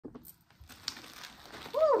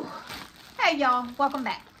Hey y'all, welcome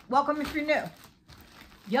back. Welcome if you're new.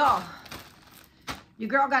 Y'all, your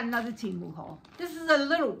girl got another TEMU haul. This is a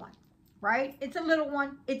little one, right? It's a little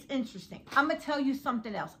one. It's interesting. I'm going to tell you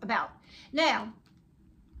something else about. Now,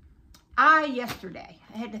 yesterday,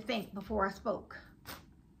 I had to think before I spoke.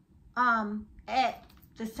 At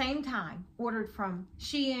the same time, ordered from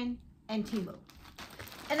SHEIN and TEMU.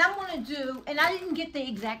 And I'm going to do, and I didn't get the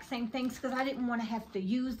exact same things because I didn't want to have to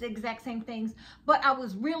use the exact same things, but I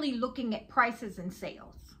was really looking at prices and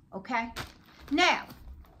sales, okay? Now,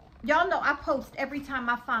 y'all know I post every time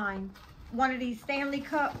I find one of these Stanley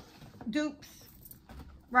cup dupes,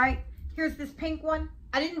 right? Here's this pink one.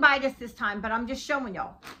 I didn't buy this time, but I'm just showing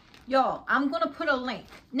y'all. Y'all, I'm going to put a link.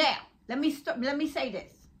 Now, let me say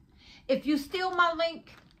this. If you steal my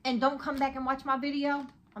link and don't come back and watch my video,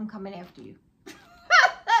 I'm coming after you.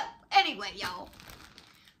 Anyway, y'all,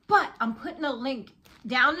 but I'm putting a link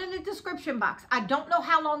down in the description box. I don't know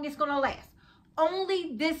how long it's going to last.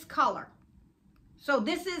 Only this color. So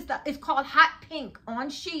this is it's called Hot Pink on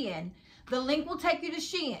SHEIN. The link will take you to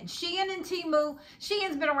SHEIN. SHEIN and TEMU.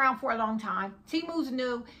 SHEIN's been around for a long time. TEMU's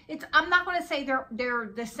new. I'm not going to say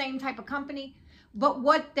they're the same type of company, but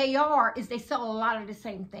what they are is they sell a lot of the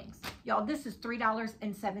same things. Y'all, this is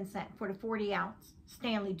 $3.07 for the 40-ounce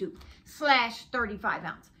Stanley dupe /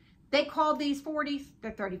 35-ounce. They call these 40s,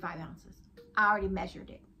 they're 35 ounces. I already measured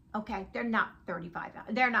it, okay? They're not 35,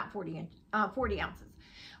 they're not 40 ounces.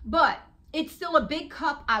 But it's still a big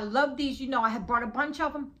cup. I love these. You know, I have brought a bunch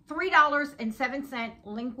of them. $3.07.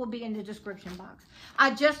 Link will be in the description box.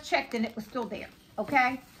 I just checked and it was still there,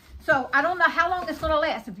 okay? So I don't know how long it's going to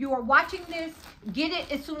last. If you are watching this, get it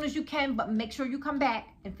as soon as you can, but make sure you come back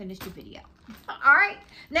and finish the video. All right?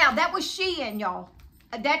 Now, that was SHEIN, y'all.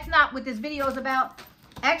 That's not what this video is about.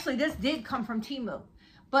 Actually, this did come from TEMU.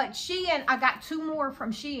 But SHEIN, I got 2 more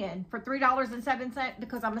from SHEIN for $3.07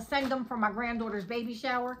 because I'm going to send them for my granddaughter's baby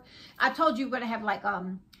shower. I told you we're going to have like,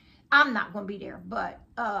 I'm not going to be there, but,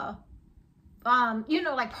 you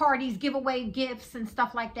know, like parties, giveaway gifts and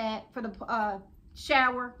stuff like that for the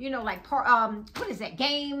shower. You know, like, what is that,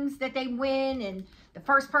 games that they win and the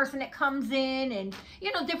first person that comes in and,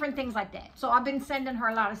 you know, different things like that. So I've been sending her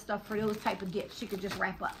a lot of stuff for those type of gifts she could just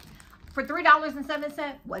wrap up. For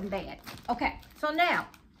 $3.07, wasn't bad. Okay, so now,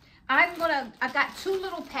 I got 2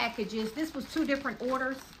 little packages. This was 2 different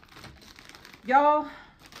orders. Y'all,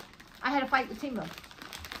 I had a fight with TEMU.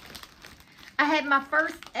 I had my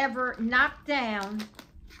first ever knockdown,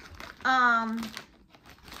 and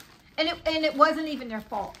it wasn't even their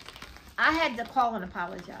fault. I had to call and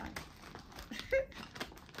apologize.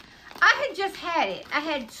 I had just had it. I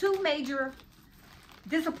had 2 major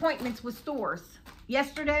disappointments with stores.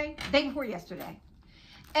 Yesterday, day before yesterday.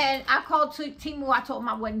 And I called to TEMU. I told them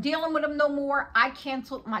I wasn't dealing with them no more. I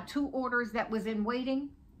canceled my 2 orders that was in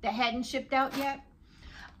waiting that hadn't shipped out yet.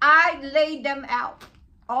 I laid them out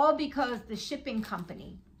all because the shipping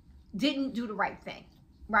company didn't do the right thing,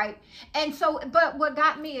 right? And so, but what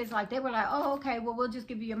got me is like, they were like, oh, okay, well, we'll just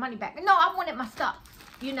give you your money back. No, I wanted my stuff,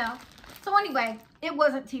 you know? So anyway, it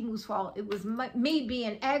wasn't TEMU's fault. It was me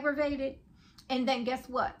being aggravated. And then guess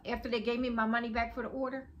what? After they gave me my money back for the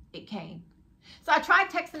order, it came. So I tried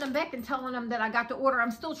texting them back and telling them that I got the order. I'm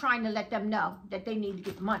still trying to let them know that they need to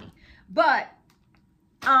get the money. But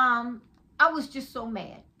I was just so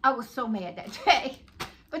mad. I was so mad that day.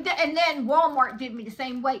 But and then Walmart did me the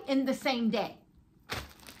same way in the same day.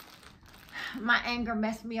 My anger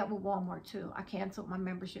messed me up with Walmart too. I canceled my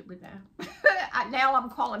membership with them. Now I'm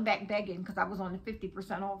calling back begging because I was on the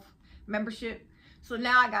 50% off membership. So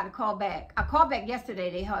now I got to call back. I called back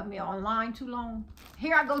yesterday. They held me online too long.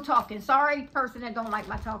 Here I go talking. Sorry, person that don't like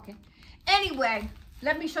my talking. Anyway,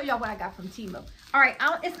 let me show y'all what I got from TEMU. All right,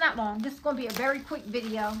 it's not long. This is going to be a very quick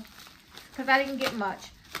video because I didn't get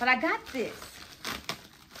much. But I got this.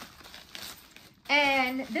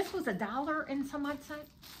 And this was $1 and some odd cent.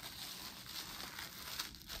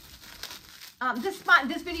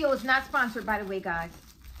 This video is not sponsored, by the way, guys.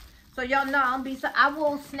 So y'all know I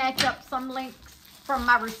will snatch up some links from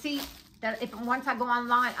my receipt that once I go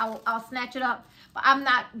online, I'll snatch it up. But I'm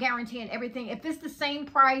not guaranteeing everything. If it's the same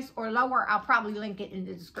price or lower, I'll probably link it in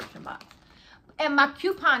the description box. And my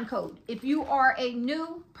coupon code, if you are a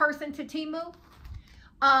new person to TEMU,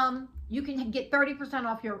 you can get 30%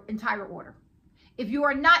 off your entire order. If you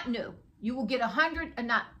are not new, you will get a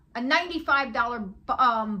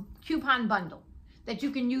 $95 coupon bundle that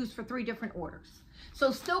you can use for 3 different orders.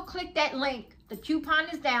 So still click that link. The coupon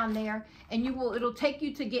is down there, and it'll take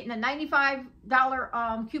you to getting a $95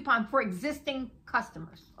 coupon for existing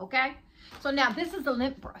customers, okay? So now this is a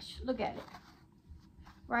lint brush. Look at it,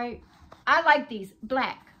 right? I like these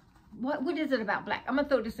black. what is it about black? I'm gonna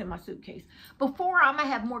throw this in my suitcase. Before I'm gonna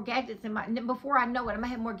have more gadgets in my, before I know it, I'm gonna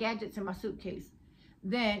have more gadgets in my suitcase.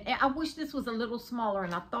 Then, and I wish this was a little smaller,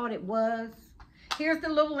 and I thought it was. Here's the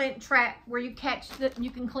little lint trap where you catch the,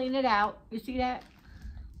 you can clean it out. You see that?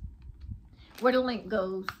 Where the lint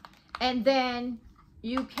goes. And then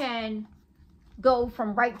you can go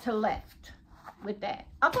from right to left with that.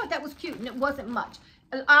 I thought that was cute, and it wasn't much.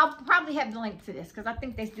 I'll probably have the link to this because I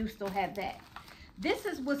think they do still have that. This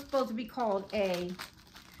is what's supposed to be called a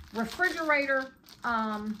refrigerator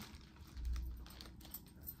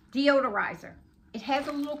deodorizer. It has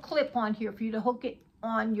a little clip on here for you to hook it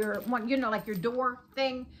on your one, you know, like your door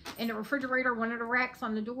thing in the refrigerator, one of the racks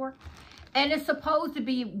on the door. And it's supposed to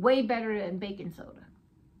be way better than baking soda,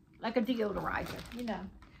 like a deodorizer, you know.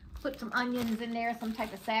 Put some onions in there, some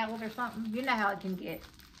type of salad or something. You know how it can get.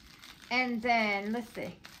 And then, let's see.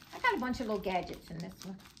 I got a bunch of little gadgets in this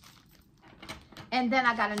one. And then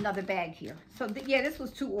I got another bag here. So, yeah, this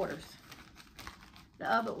was 2 orders.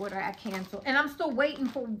 The other order I canceled. And I'm still waiting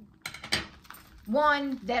for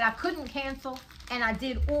one that I couldn't cancel. And I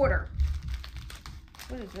did order.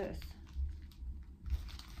 What is this?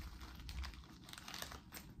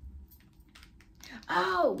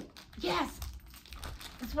 Oh, yes.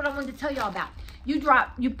 That's what I wanted to tell y'all about. You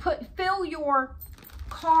fill your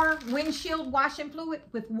car windshield washing fluid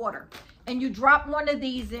with water. And you drop one of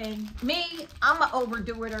these in. Me, I'm an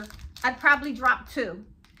overdoer. I'd probably drop 2.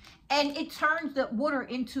 And it turns the water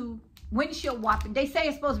into windshield washing. They say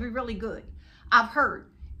it's supposed to be really good. I've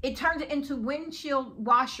heard. It turns it into windshield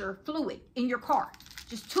washer fluid in your car.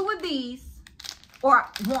 Just 2 of these, or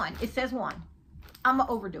 1. It says 1. I'm an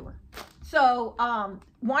overdoer. So,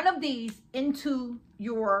 1 of these into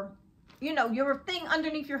your, you know, your thing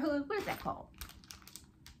underneath your hood. What is that called?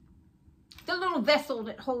 The little vessel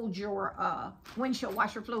that holds your windshield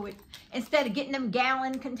washer fluid. Instead of getting them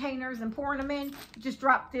gallon containers and pouring them in, just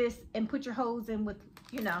drop this and put your hose in with,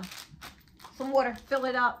 you know, some water, fill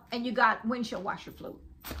it up, and you got windshield washer fluid.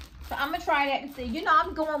 So I'm gonna try that and see. You know,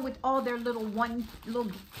 I'm going with all their little one little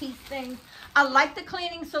piece things. I like the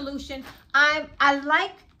cleaning solution. I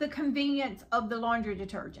like the convenience of the laundry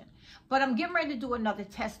detergent. But I'm getting ready to do another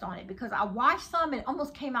test on it because I washed some and it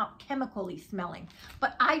almost came out chemically smelling.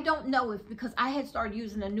 But I don't know if because I had started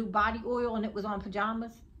using a new body oil and it was on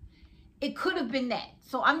pajamas. It could have been that.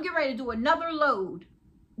 So I'm getting ready to do another load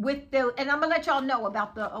with the, and I'm gonna let y'all know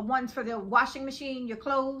about the ones for the washing machine, your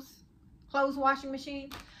clothes washing machine.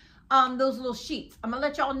 Those little sheets. I'm gonna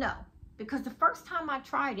let y'all know because the first time I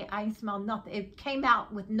tried it, I didn't smell nothing. It came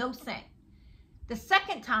out with no scent. The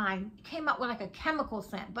second time, it came out with like a chemical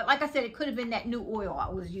scent. But like I said, it could have been that new oil I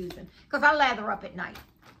was using because I lather up at night.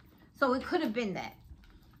 So it could have been that.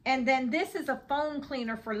 And then this is a foam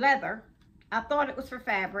cleaner for leather. I thought it was for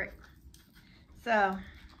fabric. So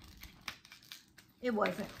it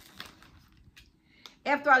wasn't.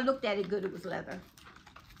 After I looked at it good, it was leather.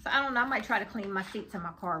 So I don't know. I might try to clean my seats in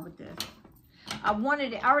my car with this. I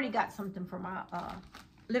wanted it. I already got something for my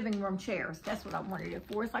living room chairs. That's what I wanted it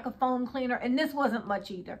for. It's like a foam cleaner, and this wasn't much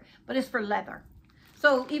either, but it's for leather.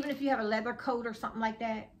 So even if you have a leather coat or something like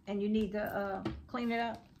that and you need to clean it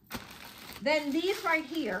up, then these right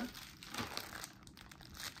here,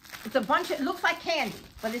 it's a bunch of, it looks like candy,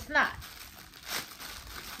 but it's not.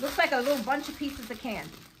 Looks like a little bunch of pieces of candy.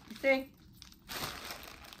 You see?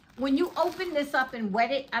 When you open this up and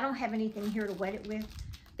wet it, I don't have anything here to wet it with.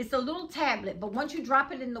 It's a little tablet, but once you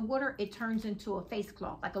drop it in the water, it turns into a face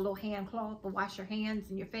cloth, like a little hand cloth to wash your hands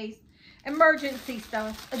and your face. Emergency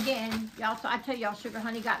stuff. Again, y'all, so I tell y'all, Sugar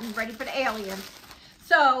Honey got me ready for the aliens.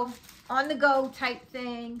 So, on the go type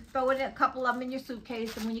thing. Throw it, a couple of them in your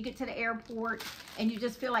suitcase, and when you get to the airport and you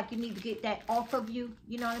just feel like you need to get that off of you,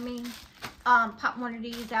 you know what I mean? Pop one of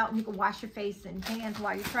these out and you can wash your face and hands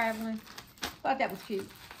while you're traveling. Thought that was cute.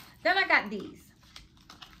 Then I got these.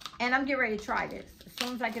 And I'm getting ready to try this as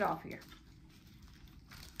soon as I get off here.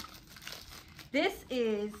 This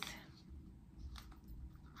is,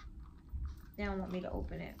 they don't want me to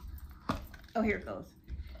open it. Oh, here it goes.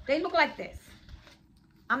 They look like this.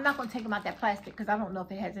 I'm not going to take them out that plastic because I don't know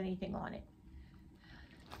if it has anything on it.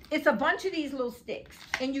 It's a bunch of these little sticks.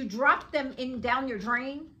 And you drop them in down your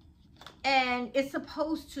drain. And it's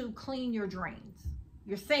supposed to clean your drains.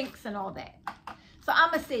 Your sinks and all that. So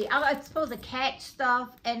I'm going to see. It's supposed to catch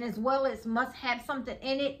stuff and as well as must have something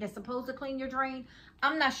in it that's supposed to clean your drain.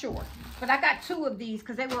 I'm not sure. But I got 2 of these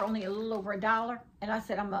because they were only a little over $1. And I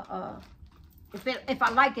said, if I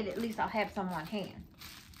like it, at least I'll have some on hand.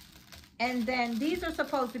 And then these are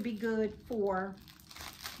supposed to be good for,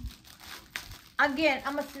 again,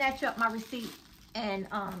 I'm going to snatch up my receipt and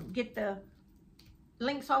get the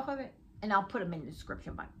links off of it. And I'll put them in the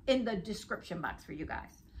description box, for you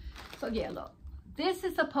guys. So yeah, look. This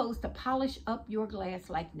is supposed to polish up your glass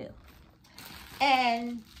like new.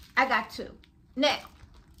 And I got 2. Now,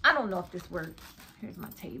 I don't know if this works. Here's my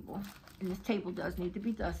table. And this table does need to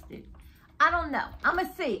be dusted. I don't know. I'm going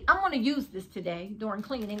to see. I'm going to use this today during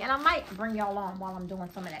cleaning. And I might bring y'all on while I'm doing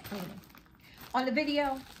some of that cleaning. On the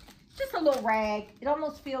video, just a little rag. It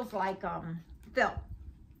almost feels like felt.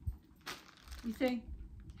 You see?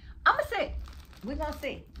 I'm going to see. We're going to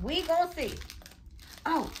see. We're going to see.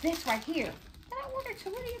 Oh, this right here. Did I order 2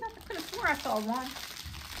 of these? I could have swore I saw one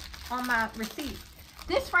on my receipt.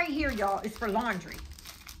 This right here, y'all, is for laundry.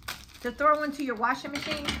 To throw into your washing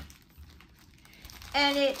machine.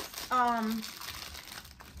 And it's, let me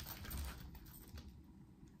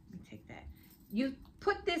take that. You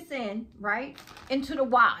put this in, right, into the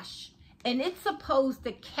wash. And it's supposed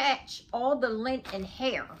to catch all the lint and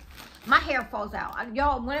hair. My hair falls out.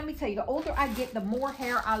 Y'all, let me tell you, the older I get, the more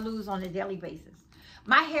hair I lose on a daily basis.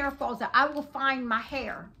 My hair falls out. I will find my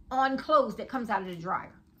hair on clothes that comes out of the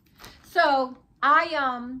dryer. So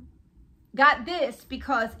I got this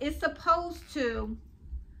because it's supposed to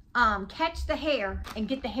catch the hair and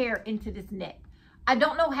get the hair into this net. I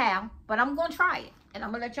don't know how, but I'm going to try it. And I'm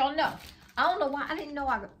going to let y'all know. I don't know why. I didn't know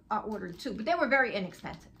I ordered 2, but they were very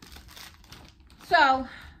inexpensive. So,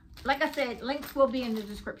 like I said, links will be in the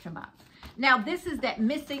description box. Now, this is that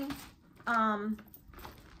missing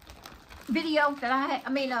video that I had. I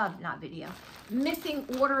mean, not video. Missing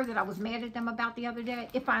order that I was mad at them about the other day.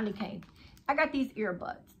 It finally came. I got these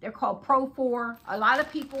earbuds. They're called Pro 4. A lot of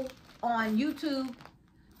people on YouTube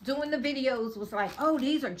doing the videos was like, oh,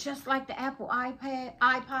 these are just like the Apple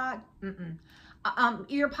iPod,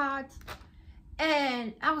 earpods.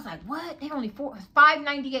 And I was like, what? They only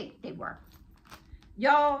 $5.98 they were.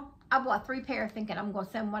 Y'all, I bought 3 pairs thinking I'm going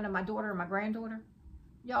to send one to my daughter and my granddaughter.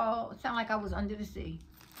 Y'all, it sound like I was under the sea.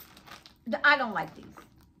 I don't like these.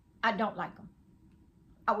 I don't like them.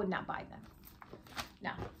 I would not buy them.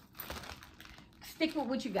 No. Stick with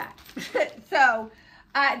what you got. So,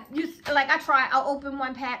 I opened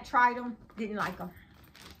one pack, tried them, didn't like them.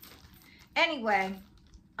 Anyway,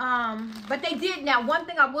 but they did. Now, one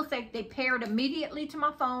thing I will say, they paired immediately to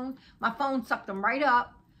my phone. My phone sucked them right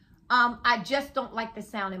up. I just don't like the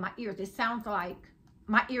sound in my ears. It sounds like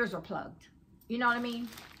my ears are plugged. You know what I mean?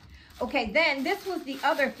 Okay, then this was the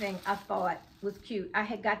other thing I thought was cute. I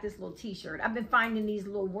had got this little t-shirt. I've been finding these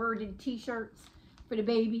little worded t-shirts for the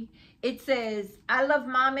baby. It says, I love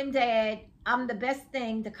mom and dad. I'm the best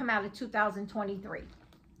thing to come out of 2023.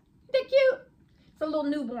 They're cute. It's a little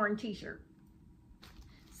newborn t-shirt.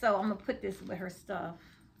 So I'm going to put this with her stuff.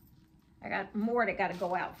 I got more that got to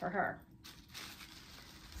go out for her.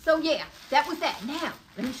 So yeah, that was that. Now,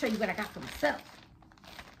 let me show you what I got for myself.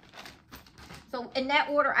 So in that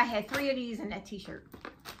order, I had 3 of these in that t-shirt.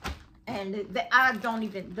 And I don't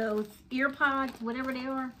even, those ear pods, whatever they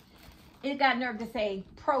are, it got nerve to say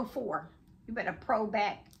Pro 4. You better pro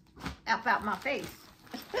back out my face.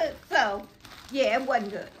 So, yeah, it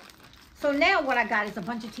wasn't good. So now what I got is a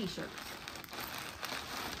bunch of t-shirts.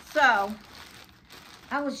 So,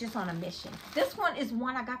 I was just on a mission. This one is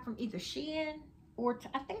one I got from either SHEIN or,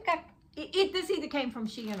 I think this either came from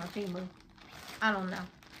SHEIN or TEMU. I don't know.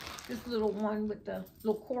 This little one with the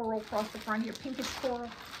little coral across the front here, pinkish coral.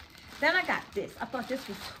 Then I got this. I thought this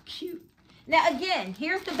was so cute. Now, again,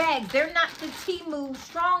 here's the bags. They're not the TEMU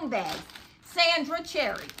strong bags. Sandra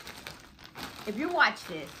Cherry. If you watch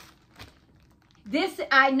this,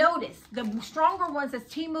 I noticed the stronger ones as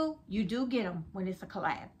TEMU, you do get them when it's a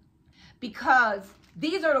collab. Because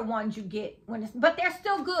these are the ones you get when it's, but they're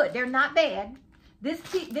still good. They're not bad. This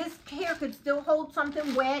hair could still hold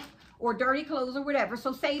something wet or dirty clothes or whatever,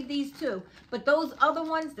 so save these too. But those other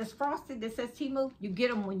ones that's frosted that says TEMU, you get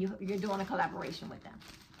them when you're doing a collaboration with them.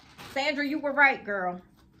 Sandra, you were right, girl.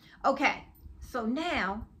 Okay, so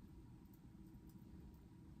now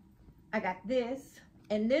I got this,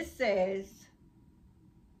 and this says,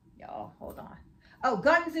 y'all, hold on. Oh,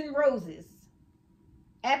 Guns N' Roses,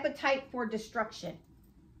 Appetite for Destruction.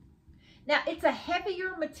 Now, it's a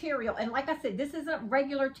heavier material, and like I said, this isn't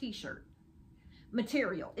regular t-shirt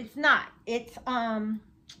material. It's not. It's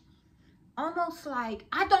almost like,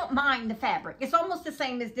 I don't mind the fabric. It's almost the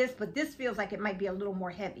same as this, but this feels like it might be a little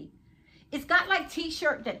more heavy. It's got like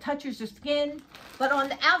t-shirt that touches your skin, but on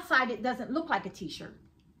the outside, it doesn't look like a t-shirt.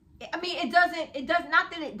 I mean, it does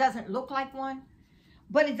not that it doesn't look like one,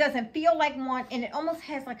 but it doesn't feel like one, and it almost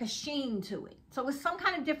has like a sheen to it. So it's some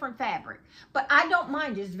kind of different fabric, but I don't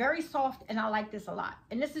mind it. It's very soft, and I like this a lot.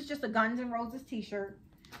 And this is just a Guns N' Roses t-shirt.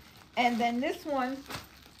 And then this one,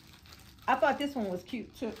 I thought this one was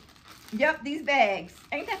cute too. Yep, these bags.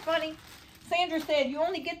 Ain't that funny? Sandra said you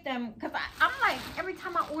only get them, because I'm like, every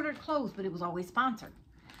time I ordered clothes, but it was always sponsored.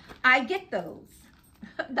 I get those.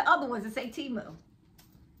 The other ones that say TEMU.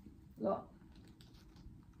 Look.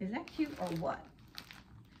 Is that cute or what?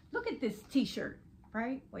 Look at this t-shirt,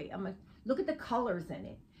 right? Wait, I'm going to look at the colors in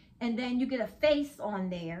it. And then you get a face on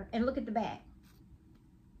there, and look at the back.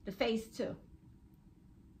 The face too.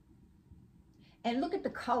 And look at the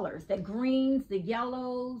colors, the greens, the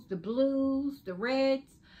yellows, the blues, the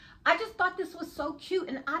reds. I just thought this was so cute,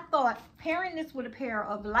 and I thought pairing this with a pair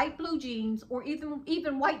of light blue jeans or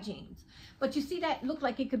even white jeans. But you see that look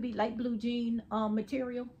like it could be light blue jean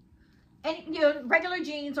material, and you know, regular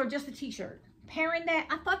jeans or just a t-shirt. Pairing that,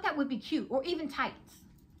 I thought that would be cute, or even tights.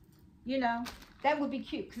 You know, that would be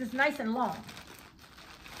cute because it's nice and long.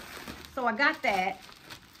 So I got that,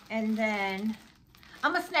 and then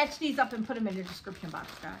I'm gonna snatch these up and put them in the description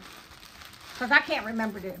box, guys, because I can't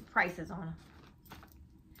remember the prices on them.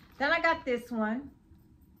 Then I got this one.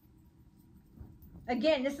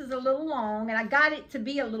 Again, this is a little long, and I got it to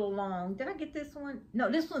be a little long. Did I get this one?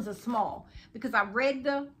 No, this one's a small, because I read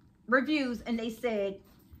the reviews and they said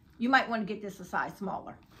you might want to get this a size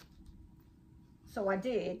smaller. So I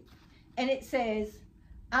did. And it says,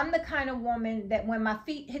 I'm the kind of woman that when my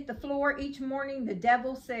feet hit the floor each morning, the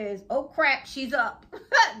devil says, oh crap, she's up.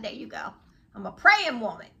 There you go. I'm a praying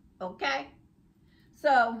woman, okay?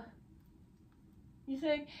 So, you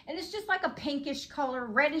see? And it's just like a pinkish color,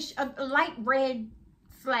 reddish, a light red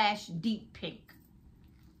 / deep pink.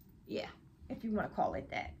 Yeah, if you want to call it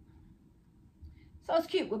that. So it's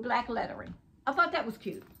cute with black lettering. I thought that was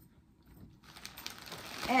cute.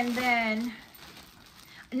 And then,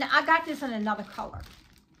 I got this in another color.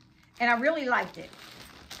 And I really liked it.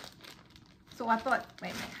 So I thought,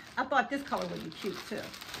 wait a minute. I thought this color would be cute too.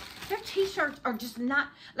 Their t-shirts are just not,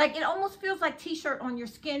 like, it almost feels like t-shirt on your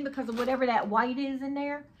skin because of whatever that white is in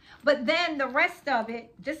there. But then the rest of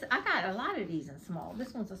it, I got a lot of these in small.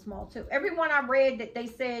 This one's a small too. Everyone I read that they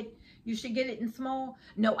said you should get it in small.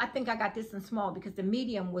 No, I think I got this in small because the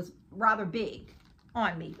medium was rather big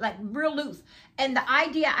on me, like real loose. And the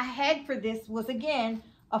idea I had for this was, again,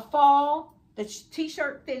 a fall, the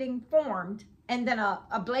t-shirt fitting formed, and then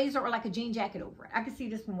a blazer or like a jean jacket over it. I could see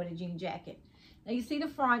this one with a jean jacket. Now you see the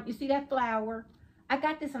front, you see that flower. I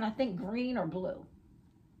got this in, I think, green or blue.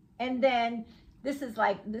 And then this is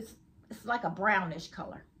like, it's like a brownish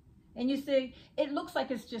color. And you see, it looks like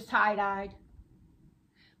it's just tie-dyed.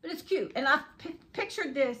 But it's cute. And I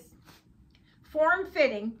pictured this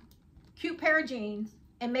form-fitting, cute pair of jeans,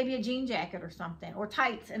 and maybe a jean jacket or something, or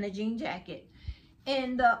tights and a jean jacket.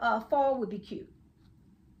 And the fall would be cute.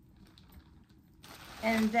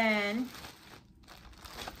 And then,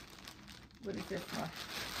 what is this one?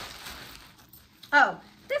 Oh,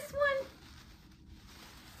 this one,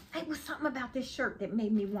 it was something about this shirt that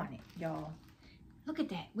made me want it, y'all. Look at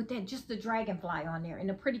that, with that, just the dragonfly on there and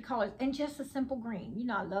the pretty colors and just a simple green. You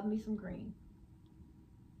know, I love me some green.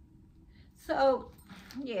 So,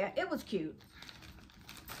 yeah, it was cute.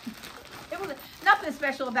 It was nothing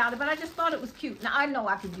special about it, but I just thought it was cute. Now, I know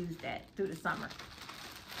I could use that through the summer.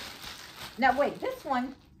 Now, wait, this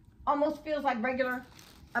one almost feels like regular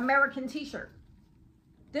American t-shirt.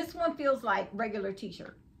 This one feels like regular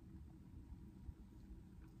t-shirt.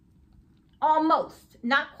 Almost,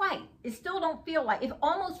 not quite. It still don't feel like, it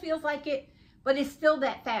almost feels like it, but it's still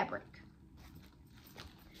that fabric.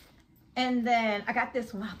 And then I got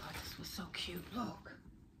this one. I thought this was so cute. Look.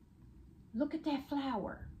 Look at that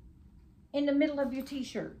flower in the middle of your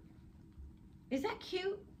t-shirt. Is that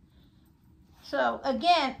cute? So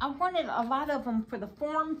again, I wanted a lot of them for the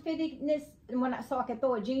form-fittedness, and so I could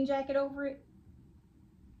throw a jean jacket over it.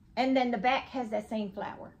 And then the back has that same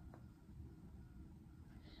flower.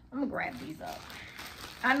 I'm gonna grab these up.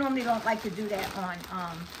 I normally don't like to do that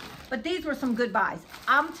on, but these were some good buys.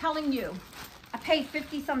 I'm telling you, I paid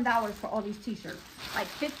 $50-some for all these t-shirts, like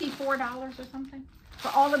 $54 or something for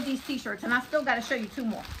all of these t-shirts, and I still got to show you 2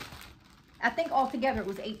 more. I think altogether it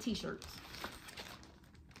was 8 t-shirts.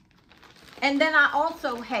 And then I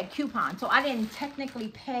also had coupons, so I didn't technically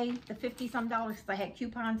pay the $50-some because I had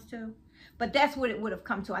coupons too. But that's what it would have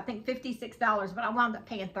come to. I think $56, but I wound up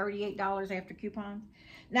paying $38 after coupons.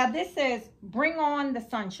 Now this says, bring on the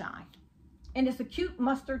sunshine. And it's a cute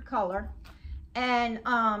mustard color. And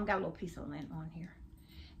got a little piece of lint on here.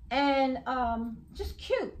 And just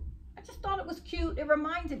cute. I just thought it was cute. It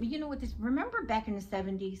reminded me, you know what this, remember back in the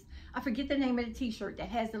 70s? I forget the name of the t-shirt that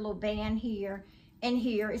has the little band here and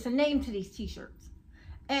here. It's a name to these t-shirts.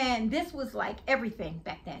 And this was like everything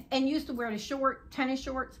back then. And used to wear the short tennis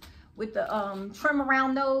shorts with the trim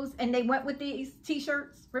around those, and they went with these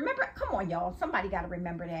t-shirts. Remember? Come on, y'all. Somebody got to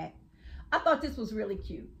remember that. I thought this was really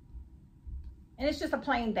cute. And it's just a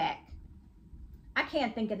plain back. I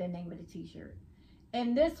can't think of the name of the t-shirt.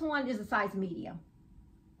 And this one is a size medium.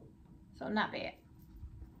 So not bad.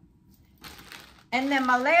 And then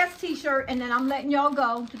my last t-shirt, and then I'm letting y'all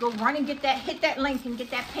go to go run and get that, hit that link and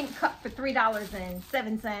get that pink cup for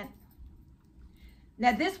 $3.07.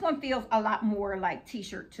 Now this one feels a lot more like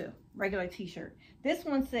t-shirt too, regular t-shirt. This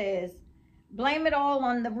one says, blame it all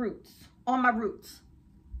on the roots, on my roots.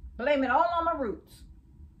 Blame it all on my roots.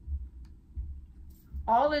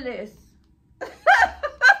 All of this.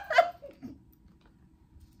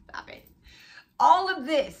 Stop it. All of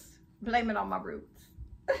this, blame it on my roots.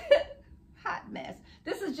 Hot mess.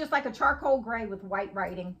 This is just like a charcoal gray with white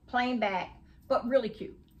writing, plain back, but really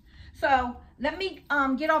cute. So let me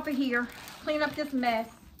get off of here, clean up this mess,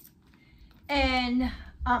 and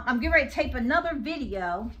I'm getting ready to tape another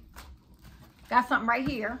video. Got something right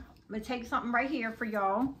here. I'm gonna take something right here for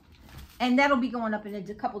y'all, and that'll be going up in a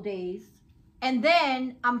couple days. And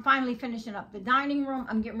then I'm finally finishing up the dining room.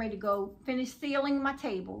 I'm getting ready to go finish sealing my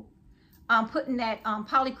table. I'm putting that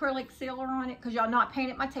polyacrylic sealer on it because y'all know I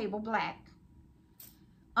painted my table black.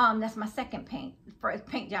 That's my second paint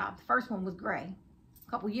job. The first one was gray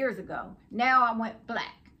a couple years ago. Now I went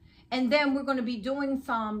black. And then we're going to be doing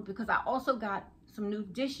some, because I also got some new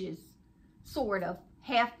dishes, sort of.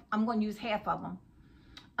 I'm going to use half of them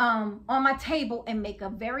on my table and make a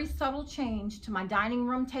very subtle change to my dining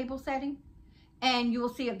room table setting. And you will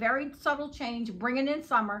see a very subtle change, bringing in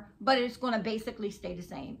summer, but it's going to basically stay the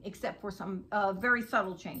same, except for some very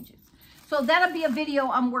subtle changes. So that'll be a video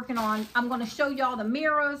I'm working on. I'm going to show y'all the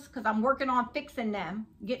mirrors because I'm working on fixing them,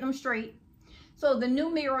 getting them straight. So the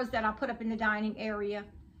new mirrors that I put up in the dining area,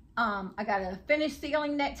 I got to finish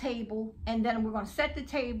sealing that table, and then we're going to set the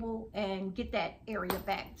table and get that area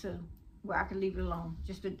back to where I can leave it alone.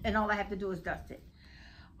 And all I have to do is dust it.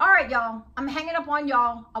 All right, y'all, I'm hanging up on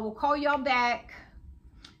y'all. I will call y'all back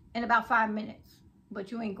in about 5 minutes, but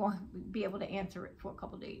you ain't going to be able to answer it for a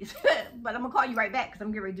couple days. But I'm going to call you right back because I'm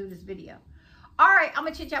getting ready to do this video. All right, I'm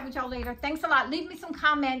going to chit chat with y'all later. Thanks a lot. Leave me some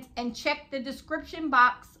comments and check the description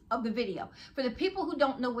box of the video. For the people who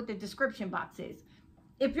don't know what the description box is,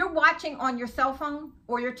 if you're watching on your cell phone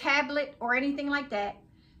or your tablet or anything like that,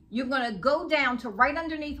 you're going to go down to right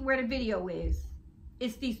underneath where the video is.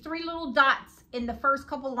 It's these 3 little dots in the first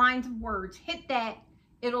couple lines of words. Hit that,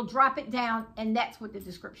 it'll drop it down, and that's what the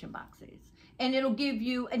description box is. And it'll give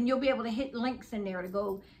you, and you'll be able to hit links in there to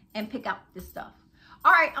go and pick out this stuff.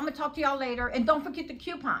 All right, I'm gonna talk to y'all later, and don't forget the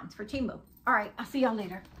coupons for TEMU. All right, I'll see y'all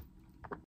later.